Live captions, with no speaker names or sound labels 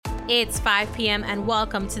It's 5 p.m. and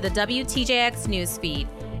welcome to the WTJX NewsFeed.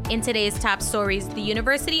 In today's top stories, the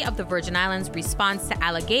University of the Virgin Islands responds to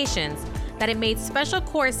allegations that it made special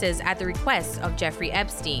courses at the request of Jeffery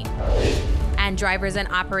Epstein. And drivers and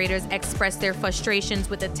operators expressed their frustrations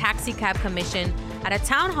with the Taxicab Commission at a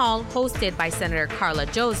town hall hosted by Senator Carla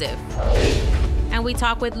Joseph. And we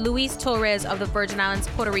talk with Luis Torres of the Virgin Islands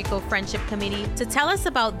Puerto Rico Friendship Committee to tell us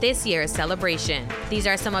about this year's celebration. These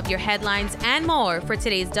are some of your headlines and more for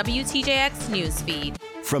today's WTJX Newsfeed.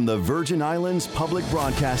 From the Virgin Islands Public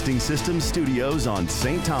Broadcasting System studios on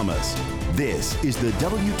St. Thomas, this is the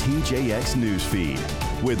WTJX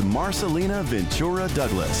Newsfeed with Marcelina Ventura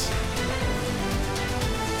Douglas.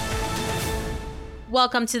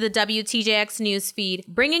 Welcome to the WTJX Newsfeed,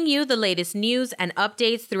 bringing you the latest news and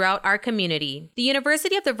updates throughout our community. The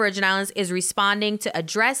University of the Virgin Islands is responding to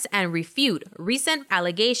address and refute recent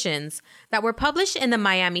allegations that were published in the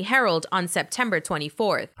Miami Herald on September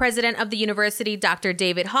 24th. President of the university, Dr.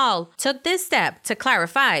 David Hall, took this step to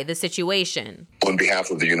clarify the situation. On behalf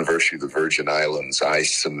of the University of the Virgin Islands, I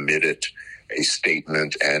submitted a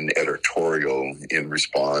statement and editorial in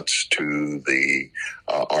response to the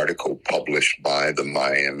article published by the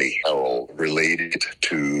Miami Herald related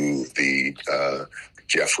to the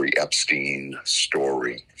Jeffery Epstein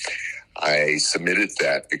story. I submitted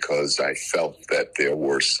that because I felt that there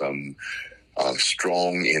were some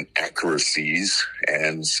strong inaccuracies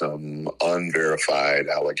and some unverified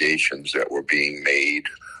allegations that were being made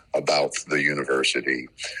about the university.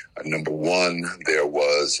 Number one, there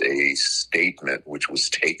was a statement which was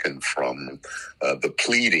taken from the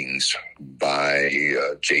pleadings by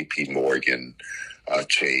J.P. Morgan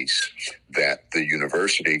Chase that the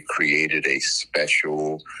university created a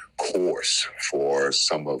special course for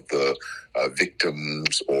some of the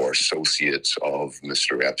victims or associates of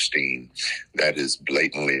Mr. Epstein. That is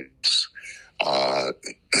blatantly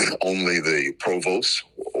only the provost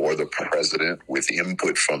or the president with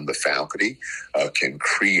input from the faculty can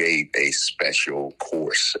create a special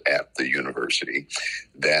course at the university.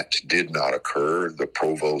 That did not occur. The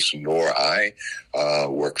provost nor I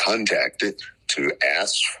were contacted to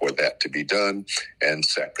ask for that to be done. And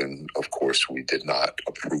second, of course, we did not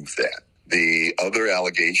approve that. The other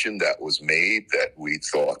allegation that was made that we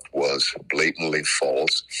thought was blatantly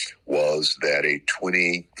false was that a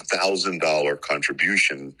 $20,000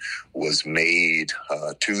 contribution was made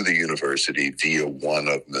to the university via one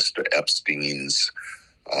of Mr. Epstein's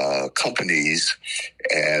companies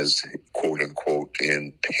as, quote unquote,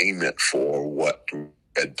 in payment for what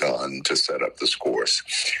had done to set up this course.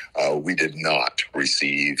 We did not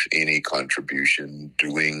receive any contribution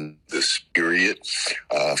during this period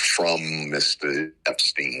from Mr.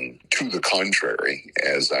 Epstein. To the contrary,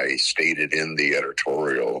 as I stated in the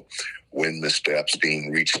editorial, when Mr.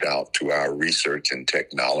 Epstein reached out to our research and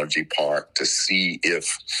technology park to see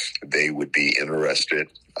if they would be interested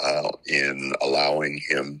in allowing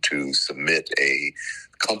him to submit a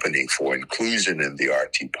company for inclusion in the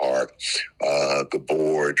RT Park, the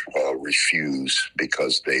board refused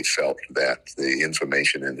because they felt that the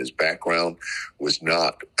information in his background was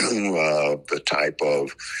not the type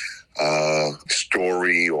of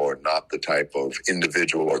story or not the type of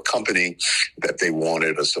individual or company that they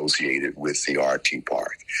wanted associated with the RT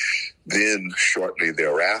Park. Then shortly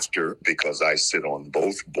thereafter, because I sit on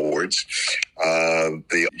both boards,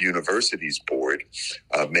 the university's board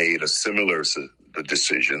made a similar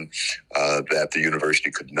decision that the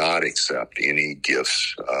university could not accept any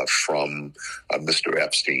gifts from Mr.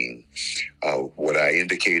 Epstein. What I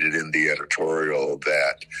indicated in the editorial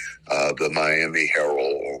that the Miami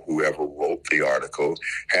Herald or whoever wrote the article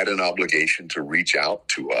had an obligation to reach out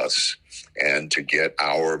to us and to get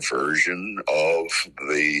our version of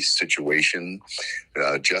the situation.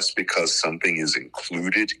 Just because something is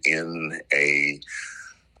included in a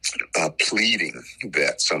pleading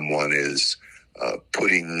that someone is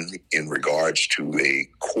putting in regards to a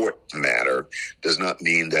court matter does not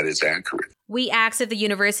mean that it's accurate. We asked if the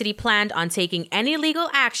university planned on taking any legal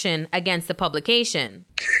action against the publication.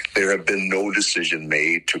 There have been no decision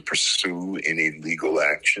made to pursue any legal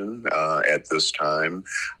action at this time.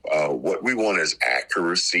 What we want is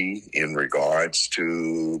accuracy in regards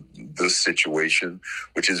to this situation,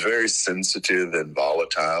 which is very sensitive and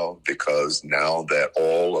volatile because now that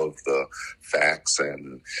all of the facts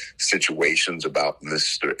and situations about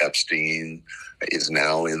Mr. Epstein is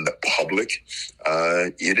now in the public,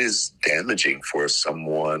 it is damaging for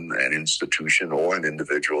someone, an institution, or an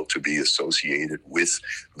individual to be associated with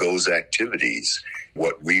those activities.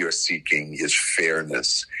 What we are seeking is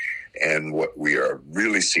fairness And what we are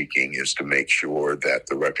really seeking is to make sure that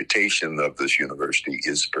the reputation of this university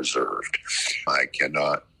is preserved. I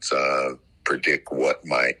cannot predict what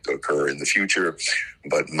might occur in the future,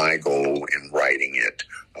 but my goal in writing it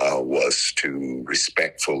was to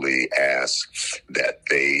respectfully ask that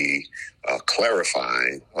they clarify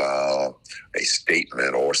a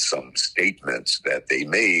statement or some statements that they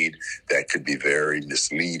made that could be very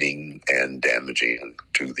misleading and damaging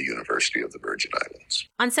to the University of the Virgin Islands.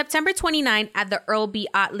 On September 29 at the Earl B.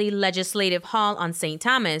 Otley Legislative Hall on St.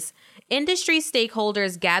 Thomas, industry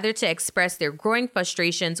stakeholders gathered to express their growing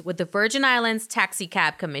frustrations with the Virgin Islands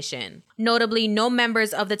Taxicab Commission. Notably, no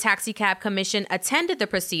members of the Taxicab Commission attended the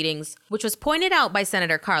proceedings, which was pointed out by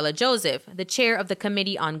Senator Carla Joseph, the chair of the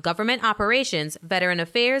Committee on Government Operations, Veteran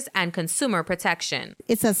Affairs, and Consumer Protection.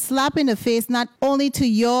 It's a slap in the face not only to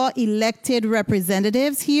your elected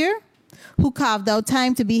representatives here, who carved out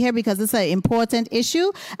time to be here because it's an important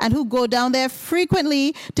issue, and who go down there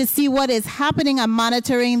frequently to see what is happening and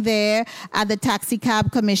monitoring there at the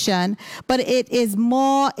Taxicab Commission. But it is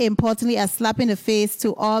more importantly a slap in the face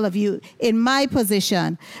to all of you in my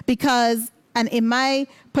position, and in my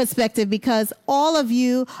perspective, because all of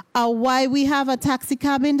you are why we have a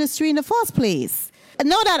taxicab industry in the first place.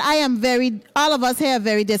 Know that all of us here are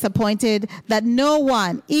very disappointed that no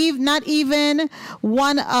one, not even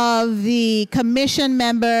one of the commission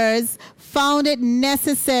members, found it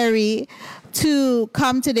necessary to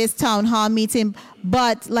come to this town hall meeting.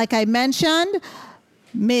 But like I mentioned,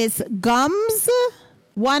 Ms. Gums,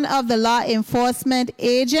 one of the law enforcement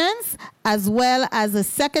agents, as well as the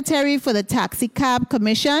secretary for the Taxicab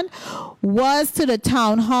Commission, was to the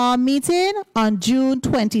town hall meeting on June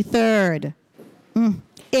 23rd.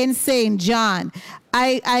 In St. John.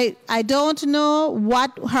 I don't know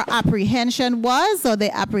what her apprehension was or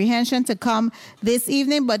the apprehension to come this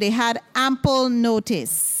evening, but they had ample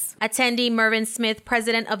notice. Attendee Mervyn Smith,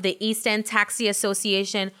 president of the East End Taxi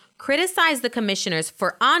Association, criticized the commissioners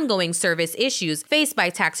for ongoing service issues faced by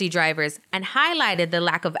taxi drivers and highlighted the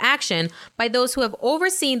lack of action by those who have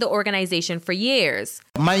overseen the organization for years.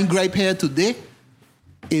 My gripe here today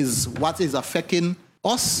is what is affecting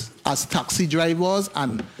us as taxi drivers,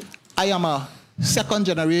 and I am a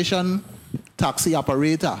second-generation taxi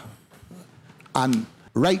operator. And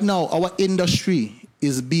right now, our industry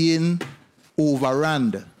is being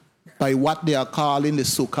overrun by what they are calling the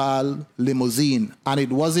so-called limousine. And it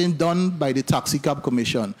wasn't done by the Taxicab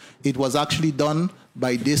Commission. It was actually done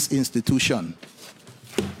by this institution.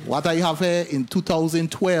 What I have here in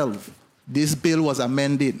 2012, this bill was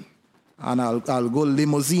amended, and I'll go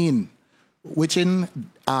limousine, which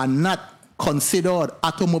are not considered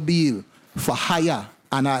automobile for hire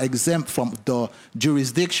and are exempt from the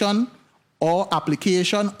jurisdiction or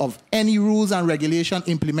application of any rules and regulation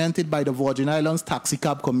implemented by the Virgin Islands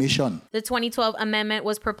Taxicab Commission. The 2012 amendment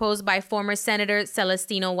was proposed by former Senator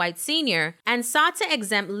Celestino White Sr. and sought to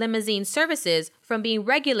exempt limousine services from being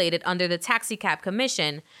regulated under the Taxicab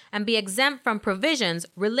Commission and be exempt from provisions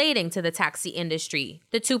relating to the taxi industry.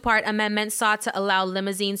 The two-part amendment sought to allow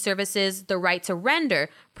limousine services the right to render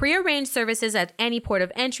prearranged services at any port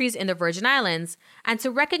of entries in the Virgin Islands and to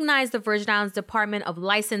recognize the Virgin Islands Department of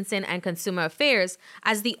Licensing and Consumer Affairs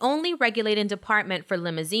as the only regulating department for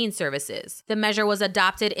limousine services. The measure was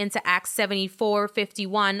adopted into Act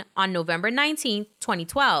 7451 on November 19,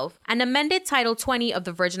 2012, and amended Title 20 of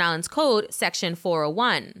the Virgin Islands Code, Section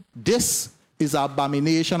 401. This is an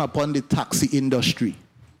abomination upon the taxi industry,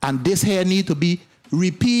 and this here need to be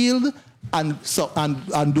repealed and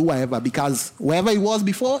do whatever, because wherever it was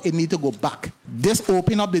before, it need to go back. This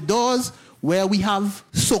open up the doors where we have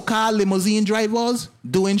so-called limousine drivers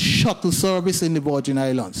doing shuttle service in the Virgin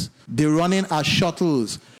Islands. They're running as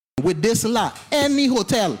shuttles. With this law, any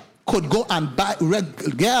hotel could go and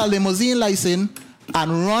get a limousine license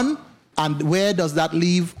and run, and where does that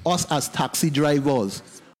leave us as taxi drivers?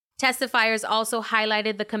 Testifiers also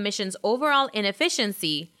highlighted the Commission's overall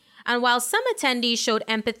inefficiency, and while some attendees showed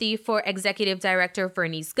empathy for Executive Director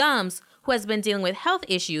Vernice Gums, who has been dealing with health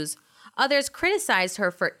issues, others criticized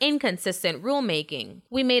her for inconsistent rulemaking.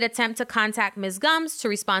 We made an attempt to contact Ms. Gums to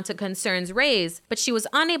respond to concerns raised, but she was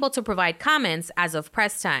unable to provide comments as of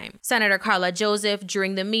press time. Senator Carla Joseph,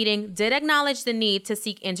 during the meeting, did acknowledge the need to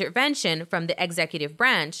seek intervention from the executive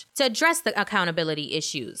branch to address the accountability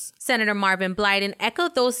issues. Senator Marvin Blyden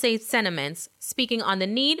echoed those same sentiments, speaking on the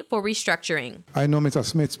need for restructuring. I know Mr.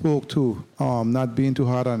 Smith spoke to not being too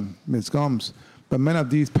hard on Ms. Gums, but many of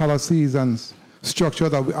these policies and structure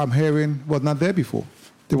that I'm hearing was not there before.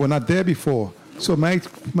 They were not there before. So my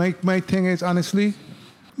thing is, honestly,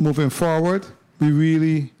 moving forward, we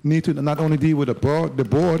really need to not only deal with the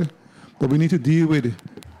board, but we need to deal with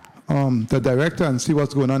the director and see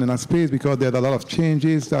what's going on in that space, because there are a lot of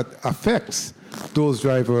changes that affects those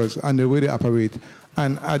drivers and the way they operate.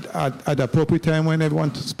 And at the appropriate time when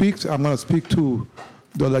everyone speaks, I'm going to speak to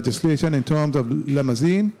the legislation in terms of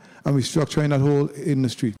limousine and restructuring that whole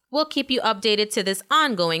industry. We'll keep you updated to this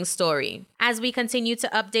ongoing story. As we continue to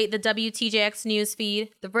update the WTJX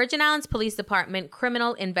newsfeed, the Virgin Islands Police Department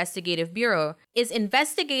Criminal Investigative Bureau is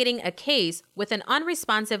investigating a case with an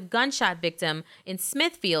unresponsive gunshot victim in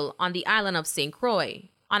Smithfield on the island of St. Croix.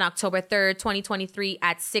 On October 3rd, 2023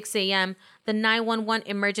 at 6 a.m., the 911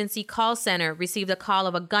 emergency call center received a call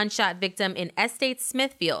of a gunshot victim in Estate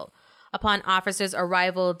Smithfield. Upon officers'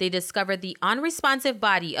 arrival, they discovered the unresponsive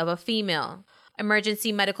body of a female.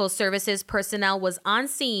 Emergency medical services personnel was on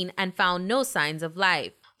scene and found no signs of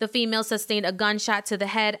life. The female sustained a gunshot to the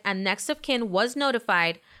head, and next of kin was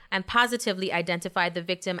notified and positively identified the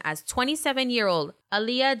victim as 27-year-old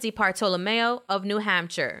Aaliyah DiBartolomeo of New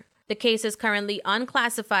Hampshire. The case is currently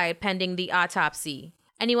unclassified pending the autopsy.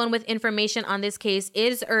 Anyone with information on this case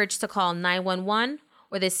is urged to call 911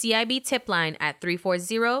 or the CIB tip line at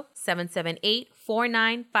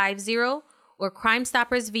 340-778-4950 or Crime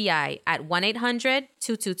Stoppers VI at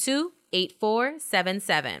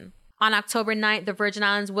 1-800-222-8477. On October 9th, the Virgin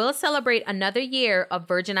Islands will celebrate another year of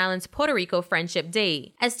Virgin Islands Puerto Rico Friendship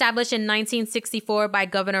Day. Established in 1964 by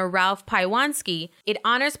Governor Ralph Paiwanski, it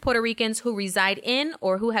honors Puerto Ricans who reside in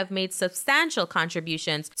or who have made substantial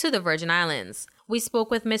contributions to the Virgin Islands. We spoke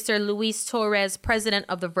with Mr. Luis Torres, president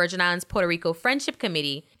of the Virgin Islands Puerto Rico Friendship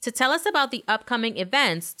Committee, to tell us about the upcoming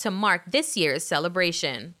events to mark this year's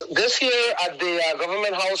celebration. This year at the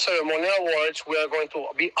Government House Ceremonial Awards, we are going to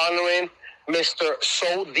be honoring Mr.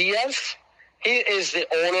 So Diaz. He is the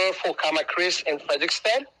owner for Camacris in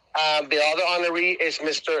Frederickstead. The other honoree is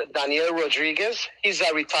Mr. Daniel Rodriguez. He's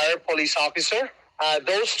a retired police officer.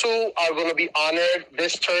 Those two are going to be honored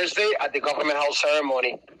this Thursday at the Government House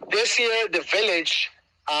ceremony. This year, the village,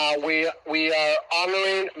 we are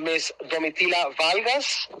honoring Miss Domitila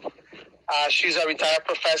Vargas. She's a retired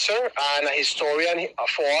professor and a historian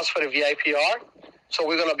for us for the VIPR. So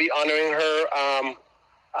we're going to be honoring her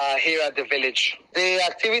here at the village. The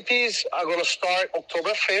activities are going to start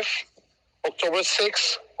October 5th, October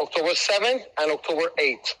 6th, October 7th, and October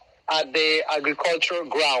 8th at the agricultural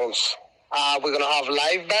grounds. We're going to have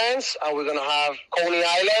live bands, and we're going to have Coney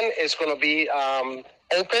Island is going to be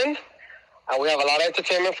open, and we have a lot of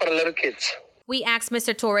entertainment for the little kids. We asked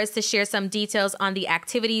Mr. Torres to share some details on the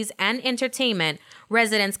activities and entertainment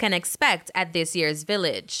residents can expect at this year's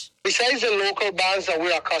village. Besides the local bands that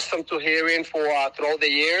we're accustomed to hearing for throughout the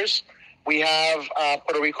years, we have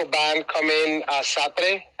Puerto Rico band coming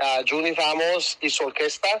Saturday, Juni Ramos y su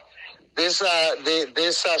orquesta. This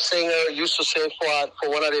singer used to sing for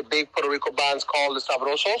one of the big Puerto Rico bands called the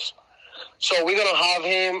Sabrosos. So we're going to have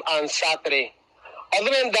him on Saturday. Other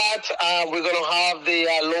than that, we're going to have the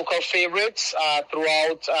local favorites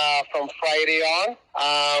throughout from Friday on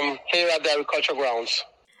here at the agricultural grounds.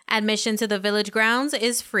 Admission to the village grounds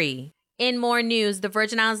is free. In more news, the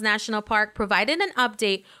Virgin Islands National Park provided an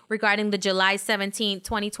update regarding the July 17,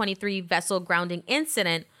 2023 vessel grounding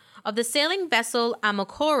incident of the sailing vessel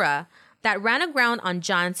Amokora that ran aground on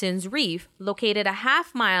Johnson's Reef, located a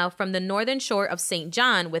half-mile from the northern shore of St.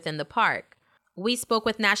 John within the park. We spoke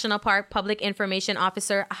with National Park Public Information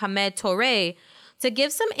Officer Hamed Torre to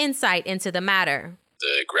give some insight into the matter.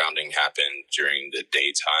 The grounding happened during the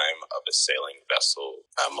daytime of a sailing vessel,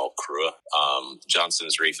 Amokura.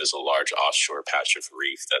 Johnson's Reef is a large offshore patch of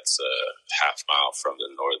reef that's a half-mile from the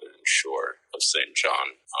northern shore of St.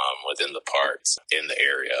 John, within the park in the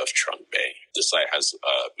area of Trunk Bay. The site has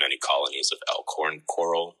many colonies of elkhorn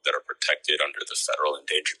coral that are protected under the Federal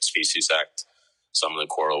Endangered Species Act. Some of the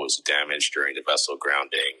coral was damaged during the vessel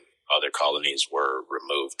grounding. Other colonies were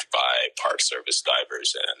removed by Park Service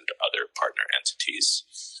divers and other partner entities,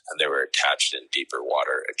 and they were attached in deeper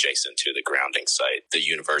water adjacent to the grounding site. The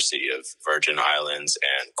University of Virgin Islands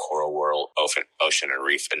and Coral World Ocean and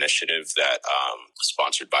Reef Initiative that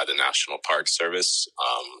sponsored by the National Park Service,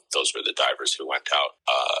 those were the divers who went out.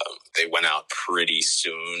 They went out pretty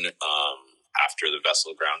soon after the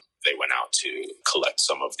vessel ground. They went out to collect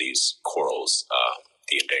some of these corals,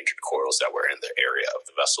 the endangered corals that were in the area of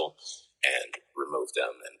the vessel, and remove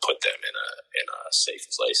them and put them in a safe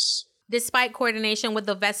place. Despite coordination with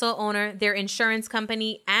the vessel owner, their insurance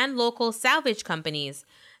company, and local salvage companies,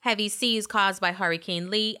 heavy seas caused by Hurricane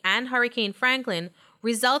Lee and Hurricane Franklin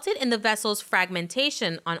resulted in the vessel's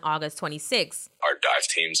fragmentation on August 26. Our dive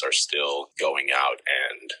teams are still going out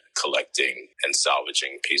and collecting and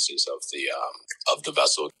salvaging pieces of the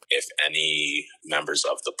vessel. If any members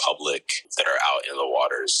of the public that are out in the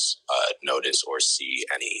waters notice or see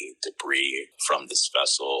any debris from this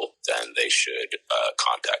vessel, then they should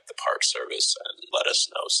contact the Park Service and let us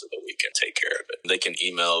know so that we can take care of it. They can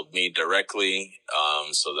email me directly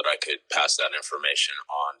so that I could pass that information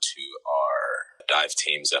on to our dive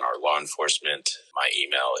teams and our law enforcement. My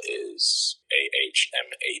email is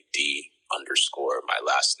ahmad_ my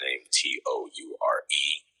last name TOURE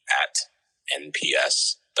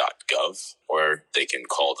 @nps.gov, or they can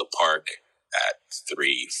call the park at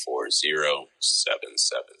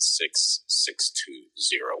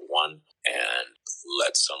 340-776-6201 and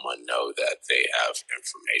let someone know that they have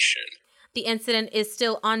information. The incident is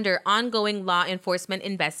still under ongoing law enforcement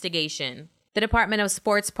investigation. The Department of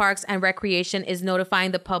Sports, Parks, and Recreation is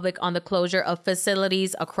notifying the public on the closure of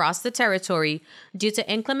facilities across the territory due to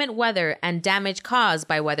inclement weather and damage caused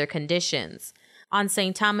by weather conditions. On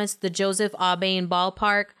St. Thomas, the Joseph Aubain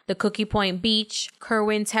Ballpark, the Cookie Point Beach,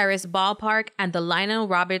 Kerwin Terrace Ballpark, and the Lionel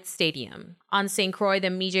Roberts Stadium. On St. Croix, the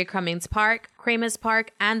Mijay Cummings Park, Kramer's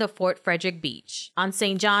Park, and the Fort Frederick Beach. On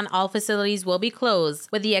St. John, all facilities will be closed,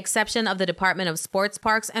 with the exception of the Department of Sports,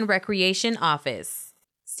 Parks, and Recreation office.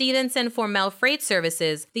 Stevenson Formel Freight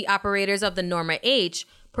Services, the operators of the Norma H,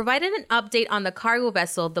 provided an update on the cargo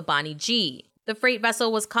vessel, the Bonnie G. The freight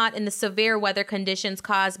vessel was caught in the severe weather conditions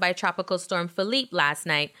caused by Tropical Storm Philippe last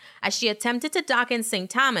night as she attempted to dock in St.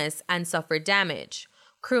 Thomas and suffered damage.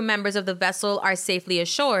 Crew members of the vessel are safely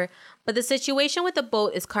ashore, but the situation with the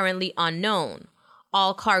boat is currently unknown.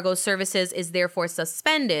 All cargo services is therefore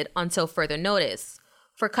suspended until further notice.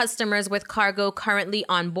 For customers with cargo currently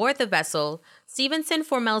on board the vessel, Stevenson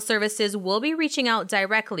Formel Services will be reaching out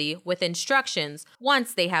directly with instructions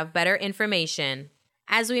once they have better information.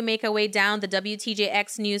 As we make our way down the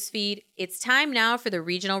WTJX newsfeed, it's time now for the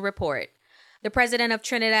regional report. The president of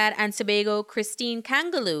Trinidad and Tobago, Christine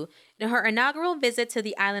Kangaloo, in her inaugural visit to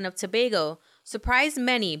the island of Tobago, surprised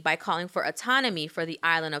many by calling for autonomy for the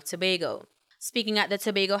island of Tobago. Speaking at the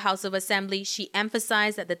Tobago House of Assembly, she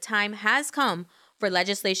emphasized that the time has come for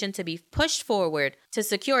legislation to be pushed forward to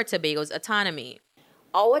secure Tobago's autonomy.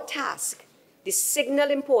 Our task, the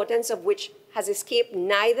signal importance of which has escaped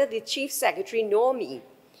neither the Chief Secretary nor me,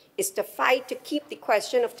 is to fight to keep the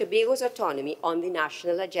question of Tobago's autonomy on the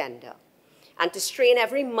national agenda and to strain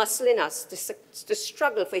every muscle in us to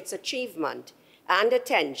struggle for its achievement and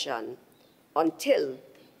attention until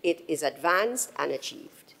it is advanced and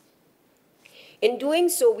achieved. In doing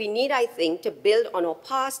so, we need, I think, to build on our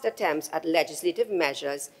past attempts at legislative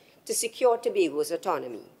measures to secure Tobago's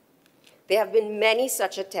autonomy. There have been many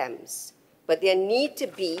such attempts, but there need to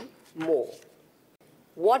be more.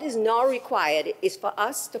 What is now required is for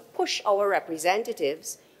us to push our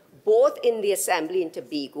representatives, both in the Assembly in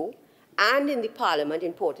Tobago and in the Parliament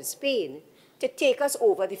in Port of Spain, to take us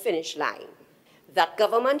over the finish line. That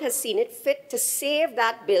government has seen it fit to save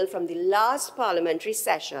that bill from the last parliamentary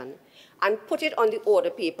session and put it on the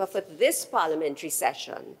order paper for this parliamentary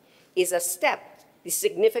session is a step, the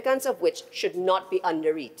significance of which should not be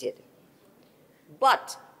underrated.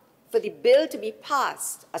 But for the bill to be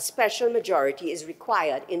passed, a special majority is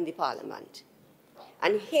required in the Parliament.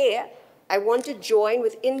 And here, I want to join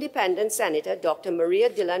with Independent Senator Dr. Maria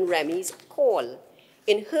Dillon Remy's call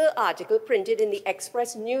in her article printed in the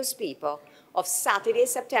Express newspaper of Saturday,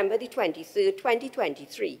 September the 23rd,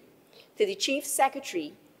 2023, to the Chief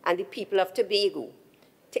Secretary and the people of Tobago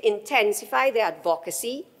to intensify their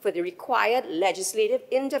advocacy for the required legislative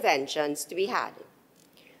interventions to be had.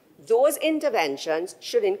 Those interventions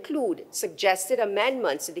should include suggested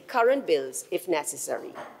amendments to the current bills if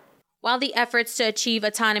necessary. While the efforts to achieve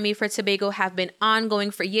autonomy for Tobago have been ongoing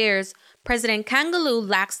for years, President Kangaloo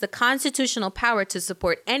lacks the constitutional power to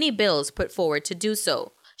support any bills put forward to do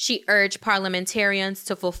so. She urged parliamentarians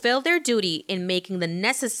to fulfill their duty in making the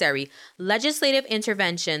necessary legislative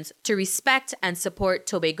interventions to respect and support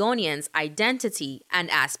Tobagonians' identity and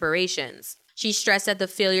aspirations. She stressed that the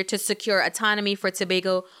failure to secure autonomy for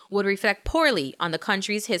Tobago would reflect poorly on the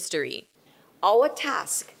country's history. Our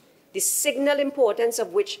task, the signal importance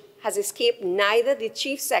of which has escaped neither the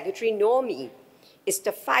Chief Secretary nor me, is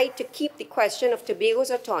to fight to keep the question of Tobago's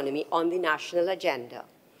autonomy on the national agenda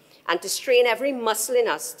and to strain every muscle in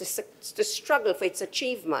us to struggle for its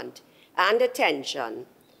achievement and attention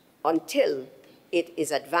until it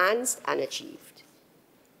is advanced and achieved.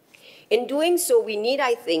 In doing so, we need,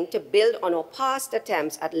 I think, to build on our past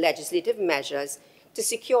attempts at legislative measures to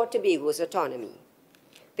secure Tobago's autonomy.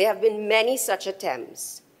 There have been many such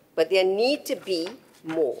attempts, but there need to be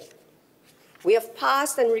more. We have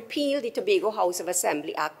passed and repealed the Tobago House of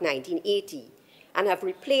Assembly Act 1980 and have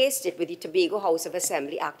replaced it with the Tobago House of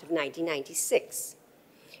Assembly Act of 1996.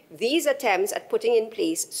 These attempts at putting in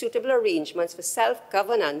place suitable arrangements for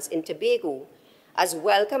self-governance in Tobago, as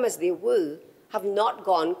welcome as they were, have not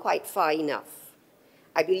gone quite far enough.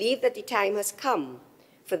 I believe that the time has come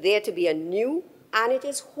for there to be a new, and it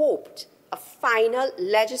is hoped, a final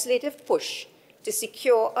legislative push to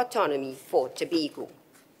secure autonomy for Tobago.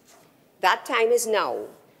 That time is now,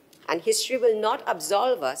 and history will not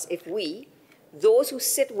absolve us if we, those who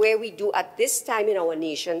sit where we do at this time in our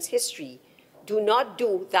nation's history, do not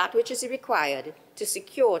do that which is required to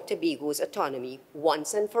secure Tobago's autonomy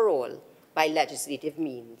once and for all by legislative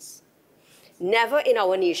means. Never in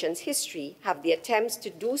our nation's history have the attempts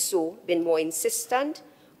to do so been more insistent,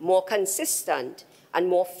 more consistent, and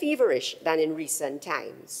more feverish than in recent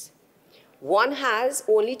times. One has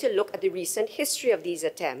only to look at the recent history of these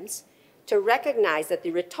attempts to recognize that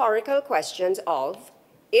the rhetorical questions of,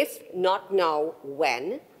 if not now,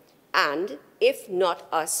 when, and if not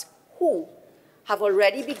us, who, have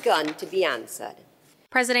already begun to be answered.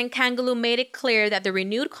 President Kangaloo made it clear that the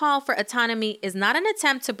renewed call for autonomy is not an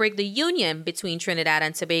attempt to break the union between Trinidad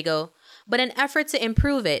and Tobago, but an effort to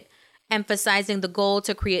improve it, emphasizing the goal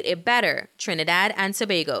to create a better Trinidad and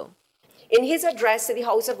Tobago. In his address to the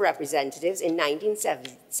House of Representatives in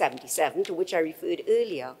 1977, to which I referred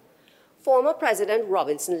earlier, former President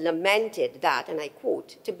Robinson lamented that, and I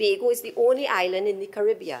quote, "Tobago is the only island in the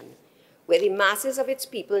Caribbean where the masses of its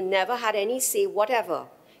people never had any say whatever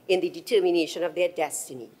in the determination of their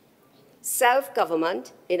destiny.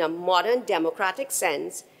 Self-government, in a modern democratic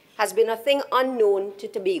sense, has been a thing unknown to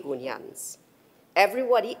Tobagonians.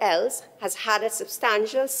 Everybody else has had a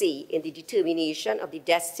substantial say in the determination of the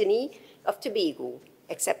destiny of Tobago,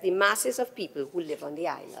 except the masses of people who live on the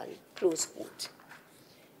island." Close quote.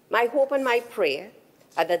 My hope and my prayer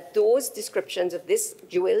are that those descriptions of this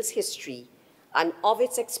jewel's history and of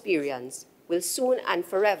its experience will soon and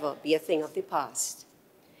forever be a thing of the past.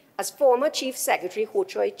 As former Chief Secretary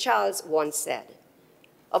Hotroy Charles once said,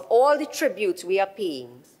 "Of all the tributes we are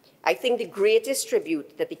paying, I think the greatest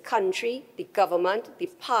tribute that the country, the government, the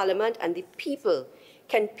parliament, and the people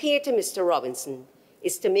can pay to Mr. Robinson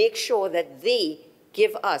is to make sure that they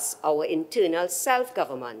give us our internal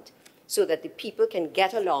self-government so that the people can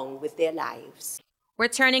get along with their lives." We're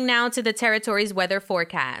turning now to the territory's weather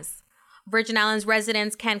forecast. Virgin Islands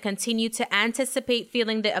residents can continue to anticipate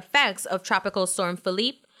feeling the effects of Tropical Storm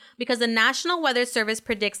Philippe because the National Weather Service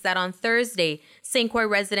predicts that on Thursday, St. Croix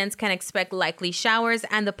residents can expect likely showers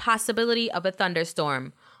and the possibility of a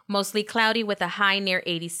thunderstorm. Mostly cloudy with a high near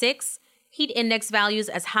 86, heat index values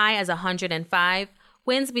as high as 105,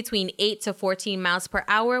 winds between 8 to 14 miles per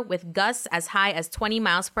hour with gusts as high as 20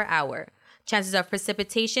 miles per hour. Chances of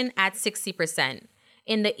precipitation at 60%.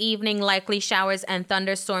 In the evening, likely showers and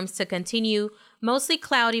thunderstorms to continue, mostly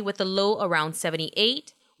cloudy with a low around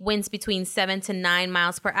 78, winds between 7 to 9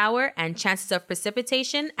 miles per hour, and chances of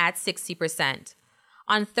precipitation at 60%.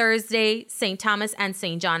 On Thursday, St. Thomas and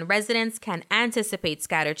St. John residents can anticipate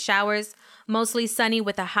scattered showers, mostly sunny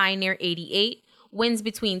with a high near 88, winds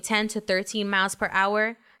between 10 to 13 miles per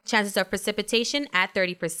hour, chances of precipitation at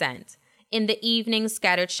 30%. In the evening,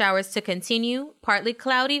 scattered showers to continue, partly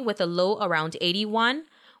cloudy with a low around 81,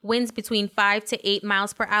 winds between 5 to 8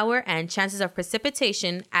 miles per hour, and chances of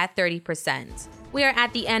precipitation at 30%. We are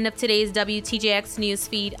at the end of today's WTJX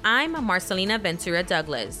Newsfeed. I'm Marcelina Ventura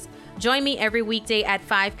Douglas. Join me every weekday at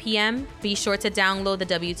 5 p.m. Be sure to download the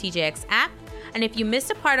WTJX app. And if you missed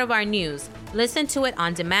a part of our news, listen to it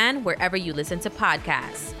on demand wherever you listen to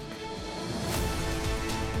podcasts.